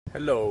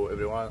Hello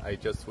everyone, I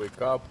just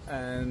wake up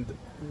and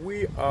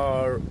we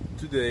are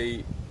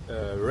today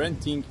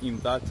renting in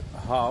that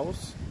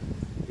house.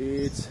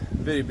 It's a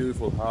very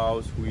beautiful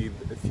house with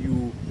a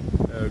few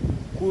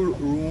cool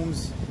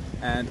rooms,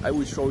 and I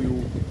will show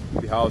you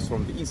the house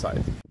from the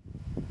inside.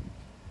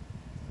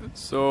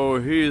 So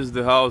here is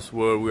the house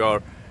where we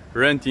are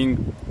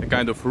renting a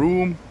kind of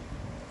room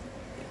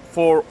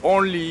for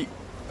only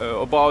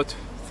about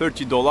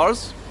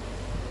 $30,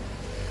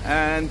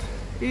 and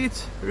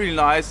it's really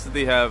nice.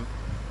 They have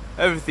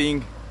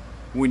everything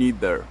we need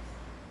there.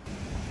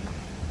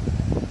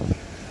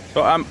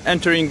 So I'm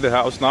entering the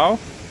house now.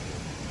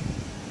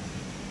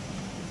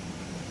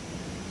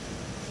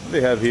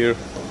 They have here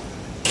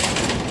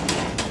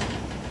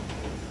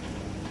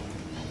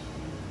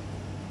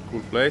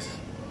cool place.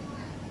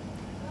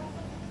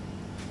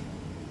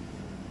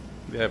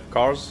 They have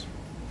cars.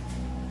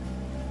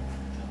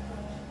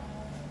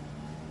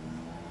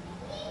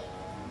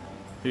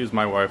 Here's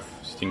my wife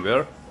sitting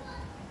there.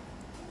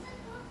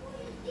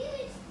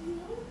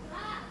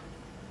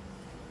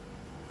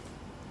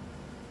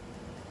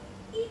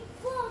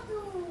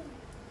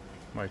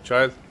 My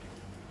child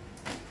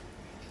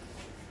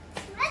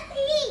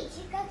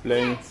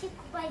playing.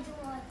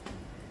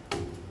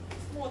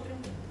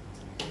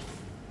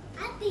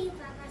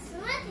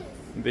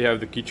 They have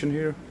the kitchen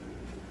here.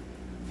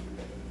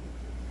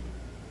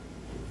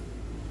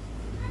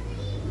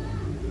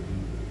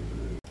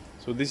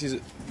 So this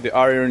is the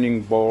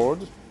ironing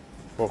board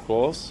for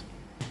clothes,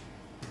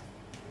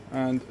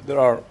 and there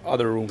are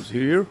other rooms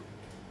here.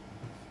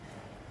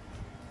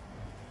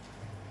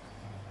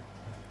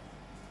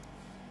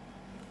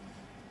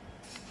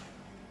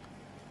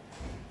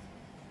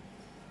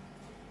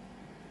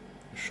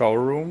 Shower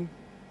room.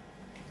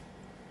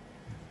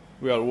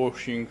 We are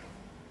washing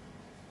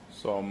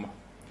some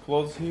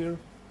clothes here,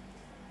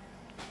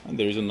 and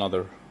there is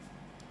another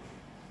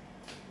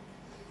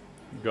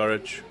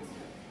garage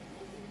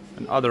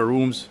and other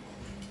rooms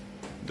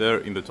there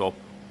in the top,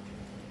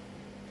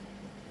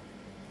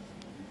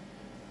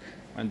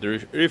 and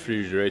the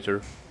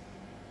refrigerator.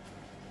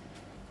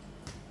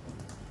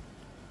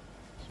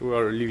 So we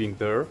are living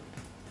there.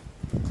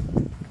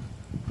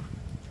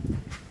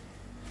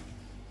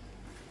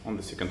 On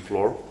the second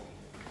floor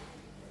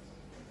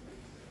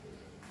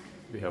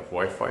we have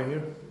Wi-Fi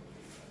here.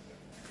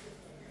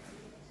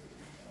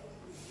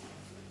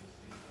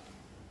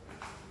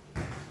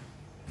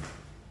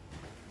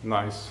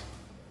 Nice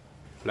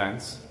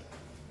plants.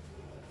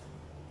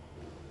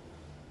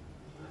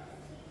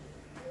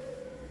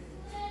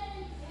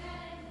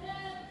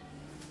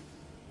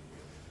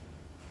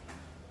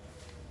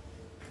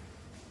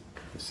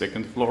 The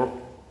second floor.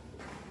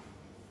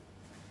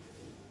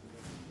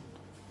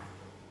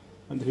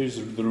 And here's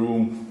the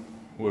room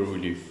where we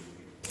live.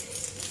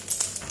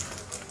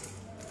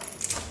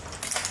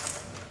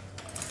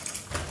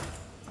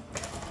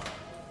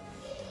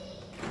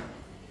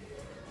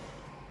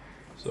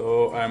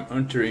 So I'm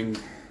entering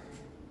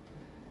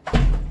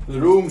the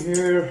room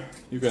here.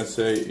 You can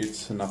say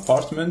it's an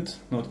apartment,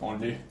 not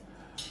only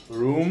a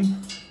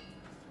room,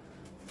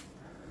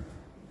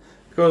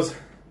 because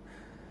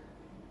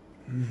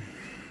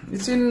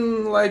it's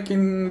in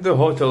the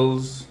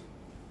hotels.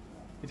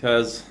 It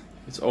has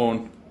its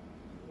own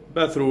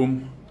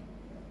bathroom,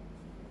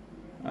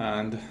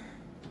 and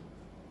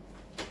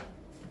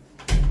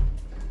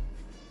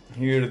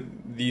here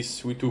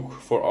this we took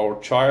for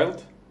our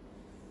child.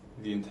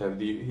 We didn't have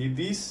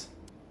this,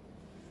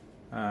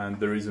 and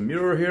there is a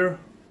mirror here.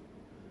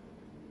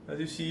 As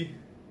you see,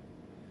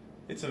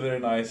 it's a very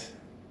nice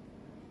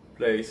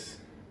place,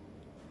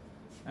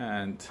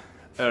 and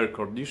air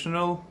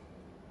conditioner,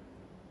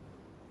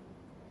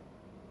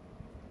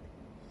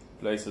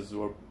 places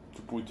where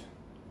to put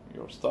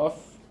your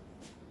stuff.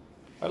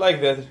 I like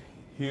that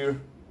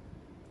here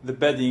the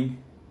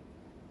bedding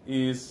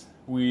is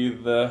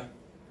with the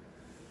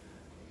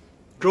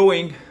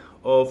drawing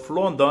of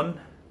London.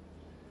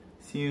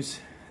 Seems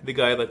the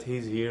guy that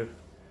he's here,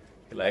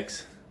 he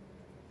likes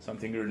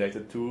something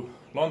related to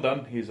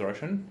London. He's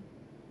Russian,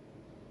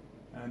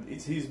 and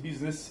it's his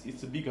business.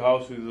 It's a big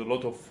house with a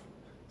lot of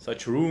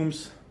such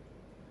rooms.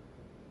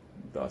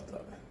 But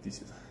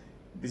this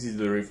is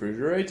the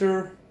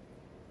refrigerator.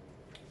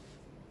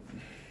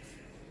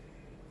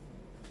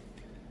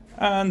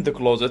 And the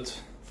closet,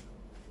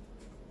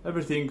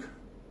 everything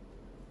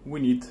we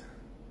need.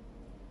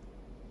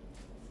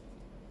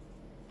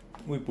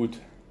 We put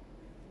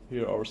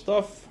here our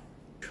stuff,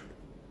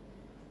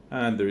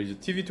 and there is a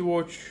TV to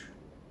watch,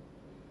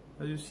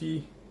 as you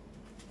see,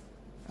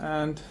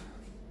 and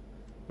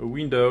a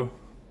window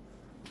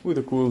with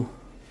a cool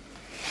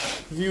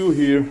view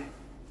here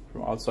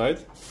from outside.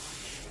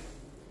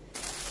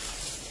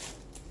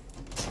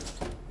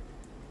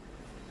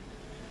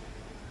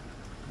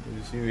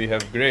 You see, we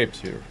have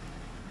grapes here.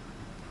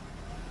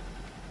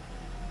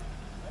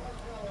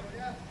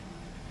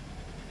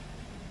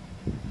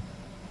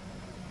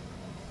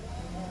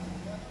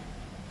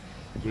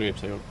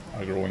 Grapes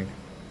are growing.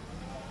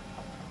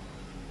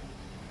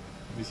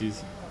 This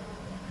is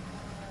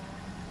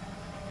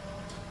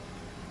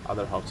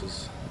other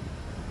houses.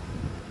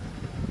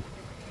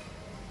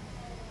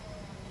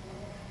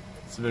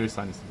 It's very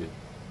sunny today.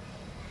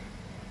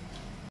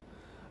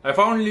 I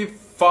finally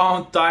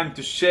found time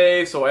to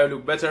shave, so I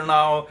look better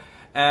now.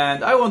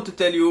 And I want to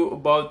tell you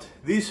about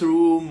this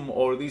room,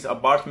 or this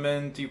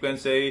apartment, you can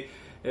say.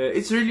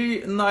 It's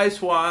really a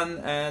nice one,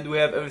 and we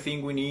have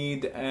everything we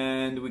need,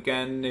 and we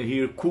can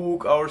here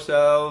cook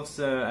ourselves,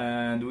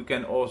 and we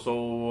can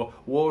also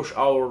wash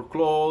our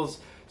clothes.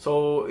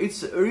 So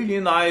it's really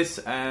nice,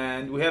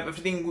 and we have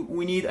everything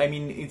we need. I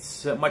mean,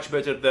 it's much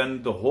better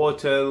than the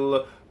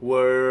hotel,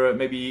 where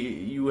maybe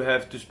you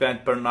have to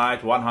spend per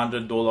night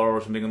 $100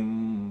 or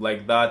something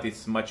like that.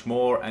 It's much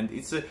more, and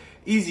it's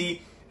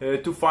easy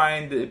to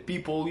find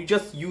people. You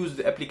just use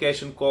the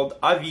application called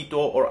Avito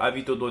or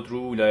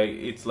Avito.ru.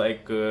 It's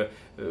like a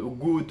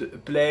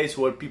good place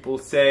where people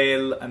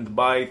sell and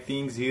buy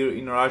things here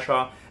in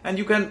Russia, and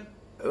you can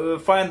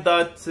find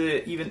that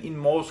even in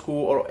Moscow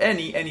or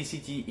any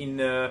city in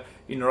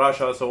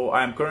Russia. So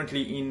I am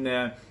currently in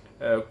in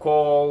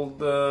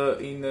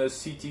a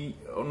city,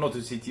 or not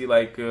a city,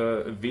 like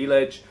a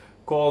village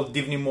called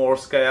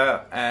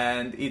Divnymorskaya,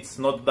 and it's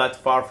not that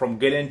far from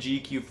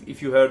Gelendzhik,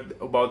 if you heard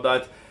about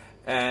that.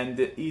 And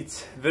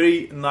it's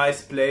very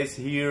nice place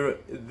here.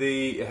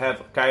 They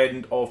have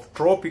kind of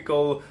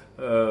tropical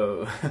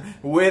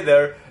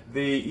weather.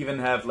 They even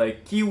have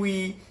like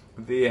kiwi,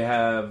 they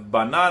have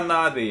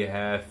banana, they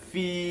have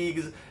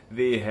figs,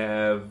 they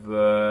have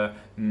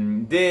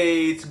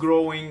dates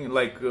growing,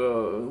 like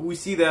we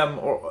see them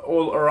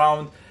all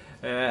around.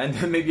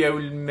 And maybe I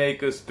will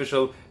make a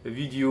special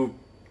video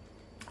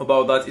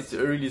about that. It's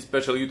really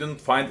special. You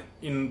don't find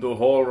in the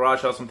whole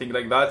Russia something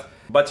like that,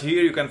 but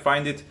here you can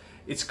find it.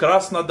 It's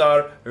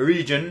Krasnodar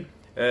region.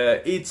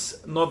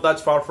 It's not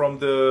that far from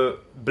the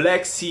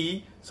Black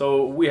Sea,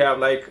 so we have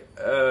like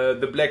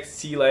the Black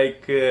Sea,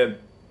 like 10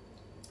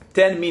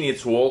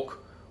 minutes walk.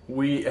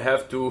 We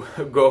have to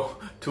go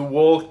to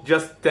walk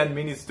just 10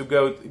 minutes to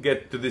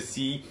get to the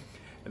sea,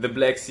 the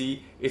Black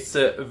Sea. It's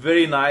a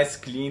very nice,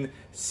 clean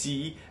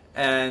sea,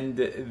 and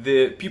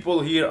the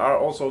people here are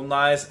also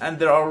nice, and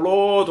there are a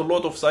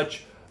lot of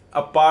such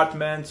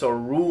apartments or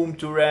room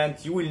to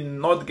rent. You will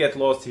not get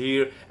lost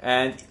here,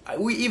 and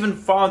we even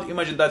found,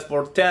 imagine that,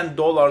 for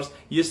 $10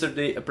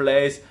 yesterday a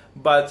place,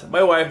 but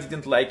my wife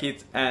didn't like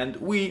it, and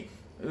we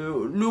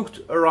looked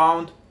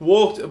around,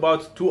 walked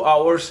about 2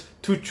 hours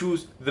to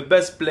choose the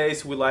best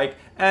place we like,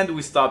 and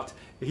we stopped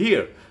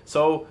here.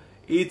 So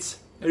it's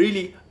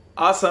really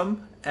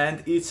awesome,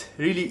 and it's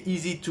really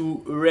easy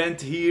to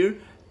rent here,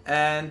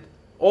 and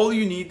all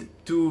you need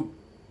to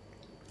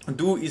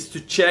do is to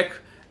check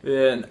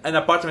an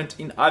apartment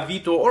in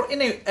Avito or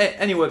in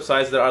any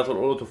websites. There are a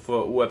lot of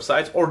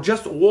websites, or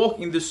just walk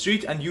in the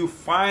street and you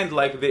find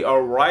like they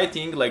are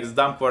writing like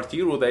Zdam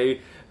Kvartiru. They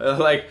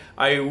like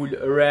I will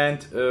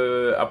rent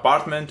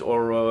apartment,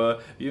 or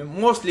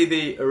mostly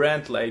they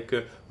rent like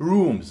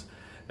rooms.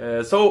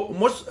 So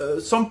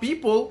some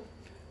people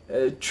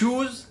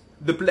choose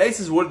the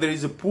places where there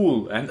is a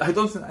pool, and I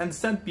don't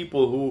understand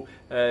people who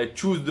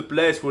choose the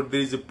place where there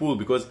is a pool,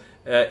 because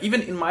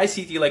even in my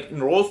city, like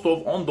in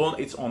Rostov-on-Don,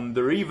 it's on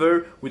the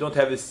river. We don't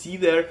have a sea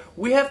there.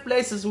 We have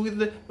places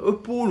with a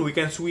pool. We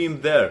can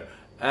swim there.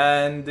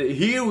 And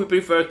here we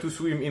prefer to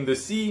swim in the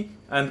sea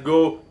and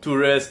go to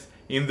rest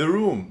in the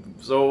room.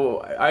 So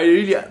I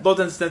really don't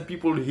understand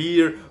people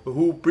here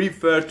who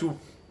prefer to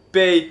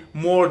pay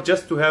more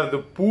just to have the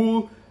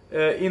pool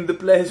in the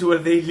place where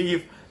they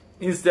live,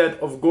 instead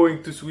of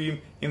going to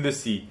swim in the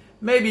sea.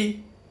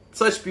 Maybe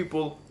such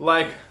people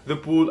like the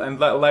pool and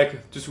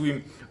like to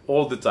swim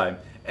all the time.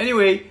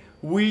 Anyway,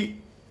 we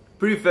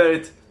prefer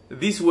it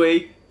this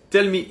way.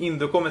 Tell me in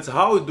the comments,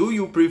 how do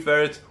you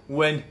prefer it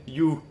when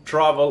you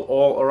travel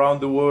all around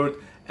the world?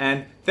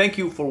 And thank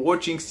you for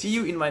watching. See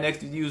you in my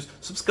next videos.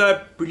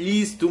 Subscribe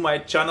please to my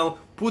channel,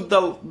 put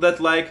that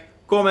like,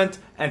 comment,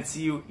 and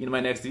see you in my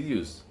next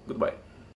videos. Goodbye.